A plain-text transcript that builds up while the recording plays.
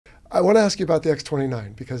I want to ask you about the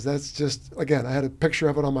X-29 because that's just, again, I had a picture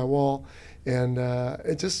of it on my wall, and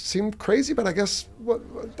it just seemed crazy. But I guess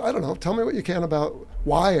I don't know. Tell me what you can about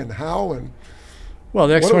why and how and. Well,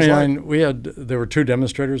 the what it was X-29, there were 2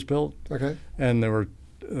 demonstrators built, Okay. and there were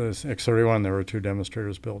X-31. There were 2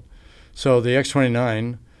 demonstrators built. So the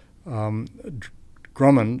X-29,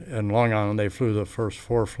 Grumman and Long Island, they flew the first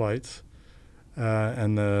 4 flights,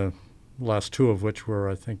 and the last 2 of which were,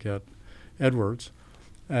 I think, at Edwards.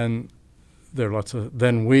 And there are lots of.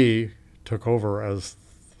 Then we took over as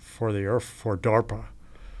for DARPA,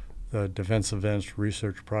 the Defense Advanced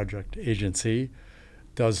Research Project Agency,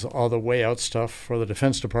 does all the way out stuff for the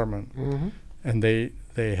Defense Department, and they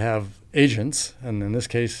have agents, and in this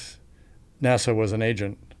case, NASA was an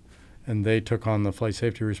agent, and they took on the flight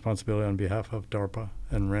safety responsibility on behalf of DARPA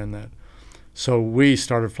and ran that. So we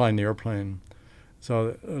started flying the airplane.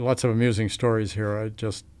 So lots of amusing stories here. I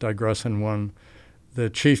just digress in one. The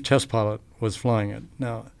chief test pilot was flying it.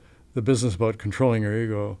 Now, the business about controlling your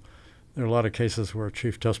ego, there are a lot of cases where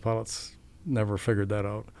chief test pilots never figured that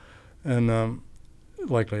out. And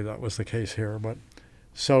likely that was the case here. But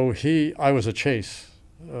so I was a chase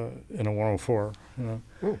in a 104. You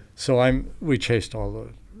know. So we chased all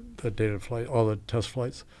the data flight, all the test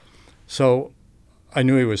flights. So I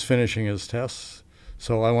knew he was finishing his tests.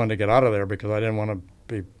 So I wanted to get out of there because I didn't want to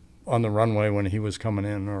be on the runway when he was coming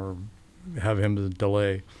in or have him to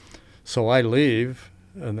delay. So I leave,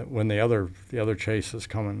 and when the other chase is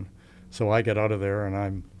coming, so I get out of there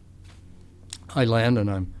and I land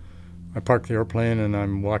and I park the airplane and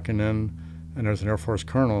I'm walking in, and there's an Air Force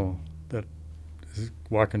colonel that is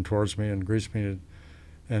walking towards me and greets me,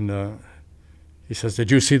 and he says,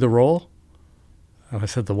 "Did you see the roll?" And I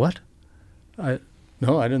said, "The what?"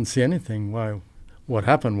 No, I didn't see anything. Why? What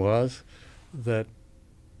happened was that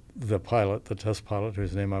the test pilot,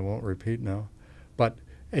 whose name I won't repeat now, but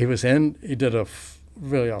he did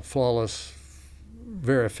really a flawless,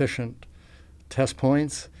 very efficient test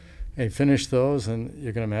points, and he finished those, and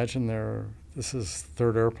you can imagine this is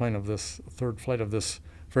third flight of this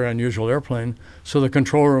very unusual airplane. So the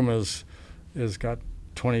control room is got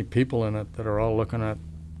 20 people in it that are all looking at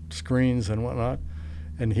screens and whatnot,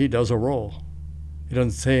 and he does a roll. He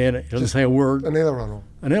doesn't say a word. An aileron roll.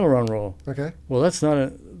 An aileron roll. Okay. Well, that's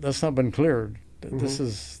not been cleared. This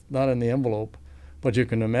is not in the envelope, but you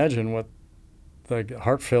can imagine what the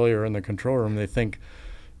heart failure in the control room. They think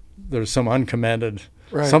there's some uncommanded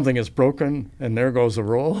something is broken, and there goes the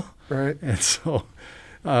roll. Right. And so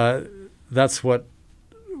that's what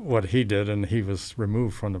he did, and he was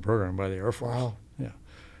removed from the program by the Air Force. Wow. Yeah.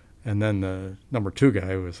 And then the number 2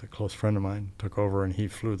 guy, who was a close friend of mine, took over, and he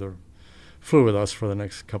flew with us for the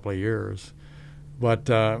next couple of years. But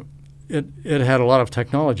it had a lot of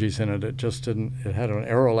technologies in it. It just didn't. It had an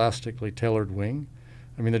aeroelastically tailored wing.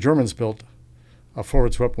 I mean, the Germans built a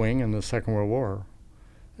forward swept wing in the Second World War,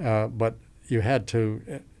 but you had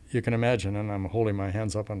to. You can imagine, and I'm holding my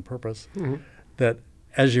hands up on purpose, that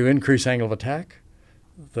as you increase angle of attack,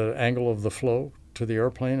 the angle of the flow to the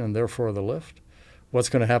airplane and therefore the lift, what's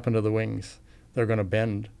going to happen to the wings? They're going to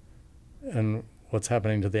bend, and what's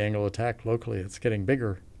happening to the angle of attack locally? It's getting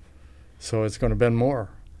bigger, so it's going to bend more.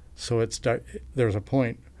 So there's a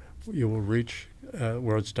point you will reach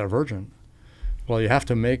where it's divergent. Well, you have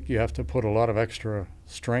to put a lot of extra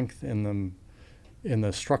strength in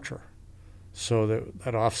the structure, so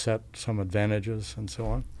that offset some advantages and so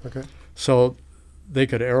on. Okay. So they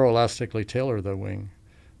could aeroelastically tailor the wing,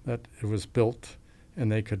 that it was built,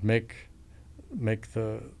 and they could make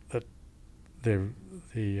the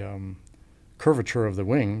curvature of the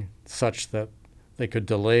wing such that they could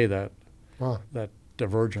delay that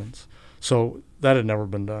divergence. So that had never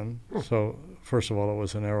been done. So first of all, it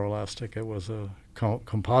was an aeroelastic. It was a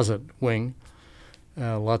composite wing.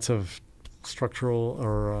 Lots of structural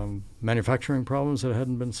or manufacturing problems that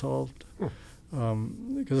hadn't been solved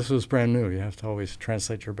because this was brand new. You have to always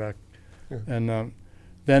translate your back. Yeah. And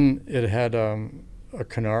then it had a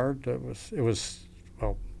canard that was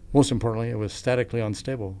most importantly, it was statically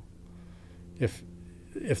unstable. If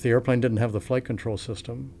the airplane didn't have the flight control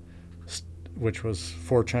system, which was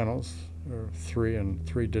 4 channels, or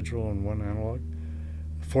 3 digital and 1 analog,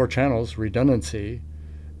 4 channels, redundancy,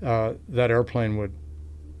 that airplane would,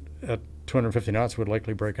 at 250 knots, would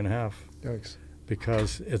likely break in half. Yikes.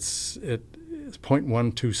 Because it's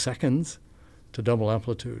 0.12 seconds to double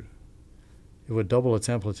amplitude. It would double its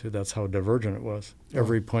amplitude. That's how divergent it was,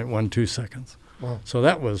 every 0.12 seconds. Wow. So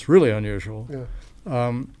that was really unusual. Yeah.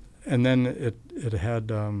 And then it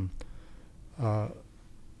had a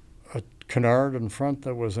canard in front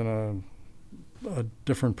that was in a a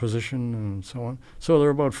different position and so on. So there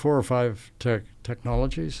were about 4 or 5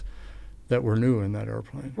 technologies that were new in that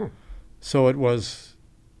airplane. So it was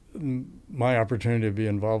my opportunity to be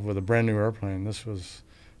involved with a brand new airplane. This was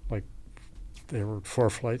like there were 4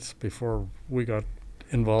 flights before we got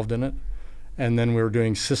involved in it. And then we were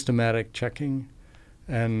doing systematic checking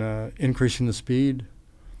and increasing the speed.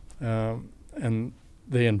 And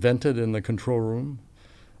they invented in the control room.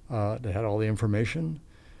 They had all the information.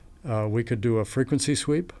 We could do a frequency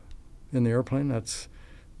sweep in the airplane. That's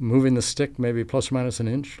moving the stick maybe plus or minus an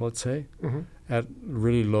inch, let's say, at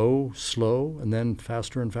really low, slow, and then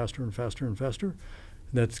faster and faster and faster and faster.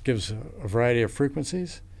 That gives a variety of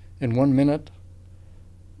frequencies. In 1 minute,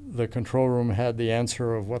 the control room had the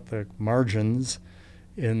answer of what the margins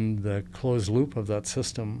in the closed loop of that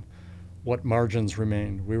system, what margins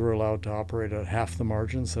remained. We were allowed to operate at half the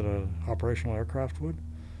margins that an operational aircraft would.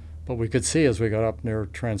 But we could see as we got up near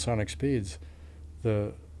transonic speeds,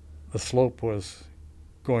 the slope was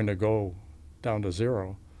going to go down to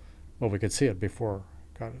 0. Well, we could see it before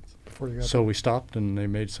got it. Before you got So we stopped and they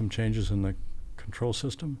made some changes in the control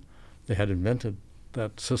system. They had invented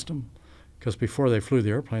that system because before they flew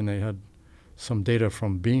the airplane, they had some data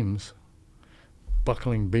from beams,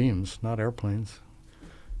 buckling beams, not airplanes.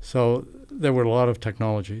 So there were a lot of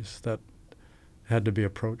technologies that had to be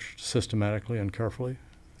approached systematically and carefully.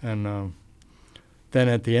 And then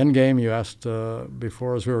at the end game, you asked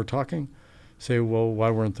before as we were talking, say, well, why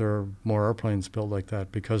weren't there more airplanes built like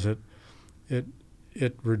that? Because it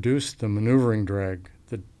reduced the maneuvering drag.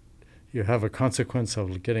 That you have a consequence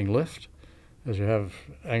of getting lift as you have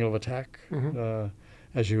angle of attack.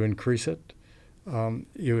 As you increase it,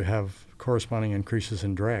 you have corresponding increases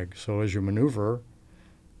in drag. So as you maneuver,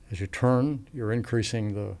 as you turn, you're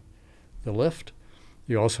increasing the lift.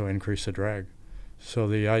 You also increase the drag. So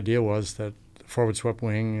the idea was that the forward swept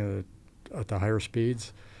wing at the higher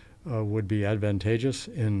speeds would be advantageous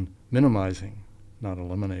in minimizing, not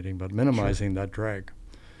eliminating, but minimizing that drag.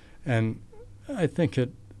 And I think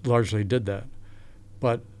it largely did that.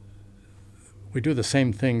 But we do the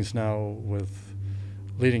same things now with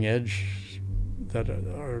leading edge that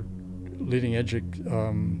are leading edge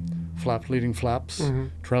leading flaps,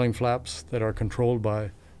 trailing flaps that are controlled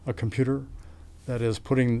by a computer that is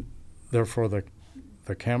putting, therefore, the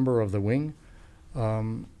camber of the wing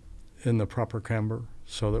in the proper camber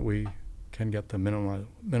so that we can get the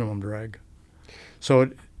minimum drag. So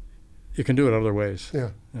you can do it other ways. Yeah.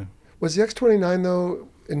 Was the X-29, though,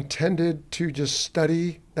 intended to just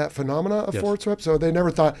study that phenomena of forward swept? So they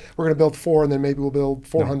never thought, we're going to build 4 and then maybe we'll build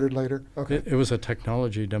 400 later? Okay. It was a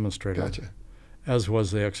technology demonstrator. Gotcha. As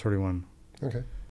was the X-31. Okay.